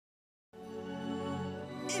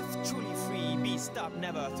If truly free, be stopped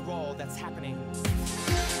never through all that's happening.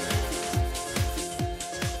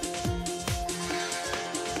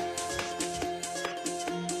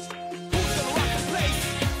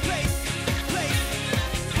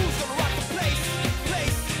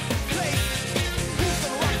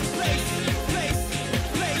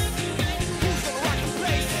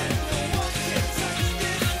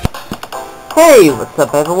 Hey, what's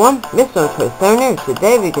up everyone? Mr. Toy Stoner.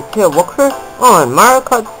 Today we continue a walkthrough on Mario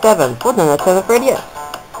Kart 7 for the Nintendo 3DS.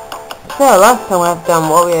 So last time I've done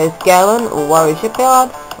Wario's Gallon or Wario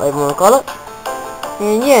Shipyard, whatever you want to call it.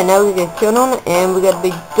 And yeah, now we're going to get on and we're going to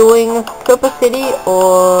be doing Koopa City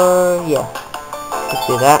or yeah. Let's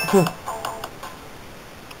do that.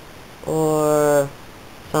 or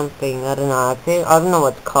something, I don't know. I don't know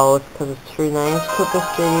what it's called because it's two names, Koopa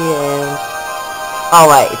City and oh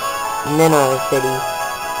wait. Nano City.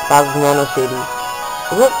 That was Nano City.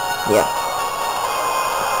 Is it? Yeah.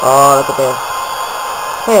 Oh, look at this.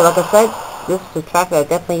 Hey, like I said, this is the track I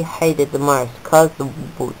definitely hated the most because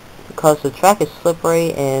the track is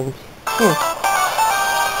slippery and yeah.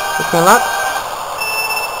 Wish me luck.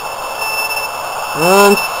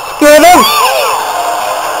 And screw them!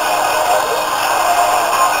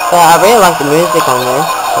 Yeah, I really like the music on this.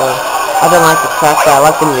 So I don't like the track, but I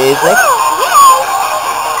like the music.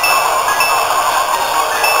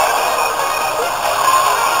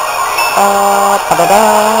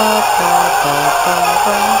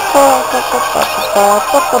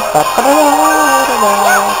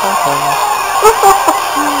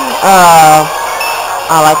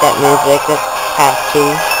 I like that music, it's catchy.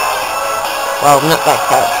 Well, not that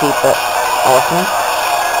catchy, but awesome.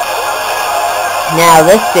 Now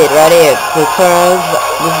this bit right here, because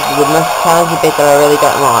this is the most challenging bit that I really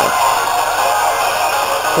don't like.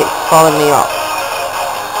 It's following me up.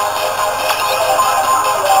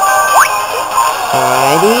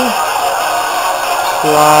 Alrighty.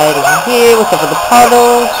 Slide in here, watch out for the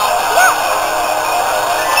puddles.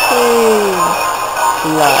 Hey.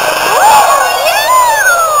 Slide.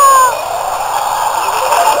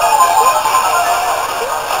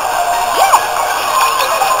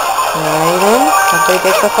 Alright then, that's what you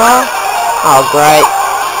get so far. Oh great.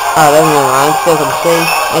 Oh, there's no line, still can see.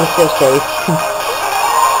 I can still see.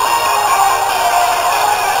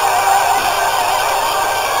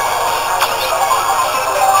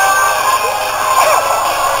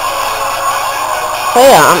 So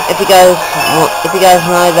yeah, if you guys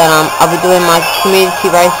know that I'll be doing my community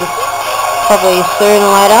races probably sooner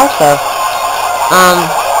or later, so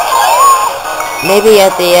maybe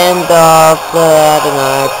at the end of the, I don't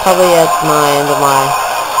know, probably at my end of my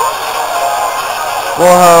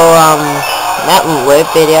mountain loop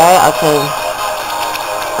video, I can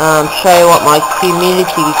show you what my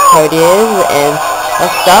community code is and that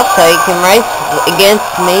stuff, so you can race against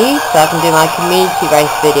me, so I can do my community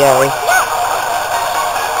race video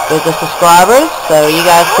with the subscribers, so you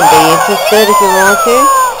guys can be interested if you want to.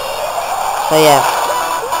 So yeah,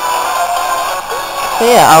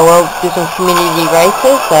 I will do some community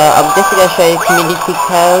races, so I'm definitely going to show you community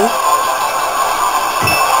code.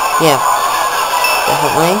 Yeah,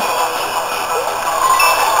 definitely.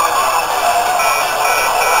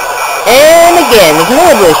 And again, there's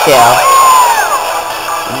another blue shell.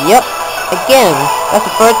 Yep, again, that's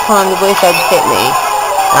the first time the blue shell just hit me.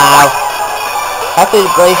 Wow. After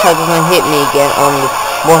the blue shell doesn't hit me again on the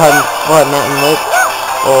Warhead Mountain Loop,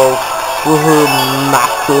 or Woohoo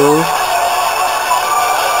Maku.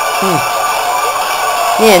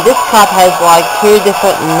 Yeah, this cup has like two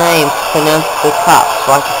different names to pronounce the cups,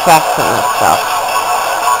 like the tracks and that stuff.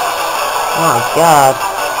 Oh my god.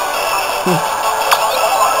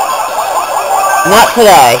 Not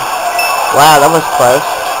today. Wow, that was close.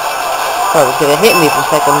 Thought it was gonna hit me for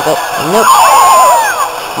a second, but nope.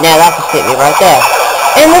 Now that just hit me right there.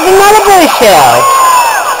 And there's another blue shell!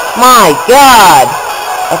 My god!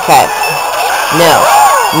 Okay. No.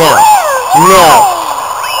 No. No.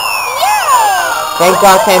 Thank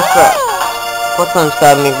God I came first. What's on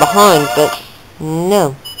starting me behind, but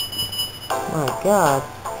no. My god.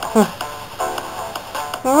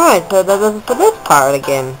 Alright, so that does it for this part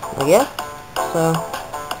again, I guess. So,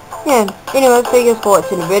 yeah. Anyway, thank you for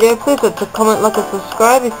watching the video. Please leave a comment, like, and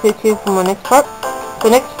subscribe if you're tuned for my next part. The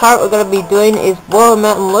next part we're going to be doing is Warrior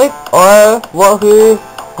Mountain Loop or Wahoo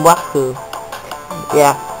Waku.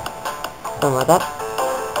 Yeah, something like that.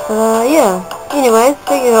 Yeah, anyways,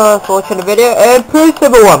 thank you all for watching the video and peace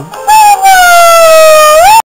everyone.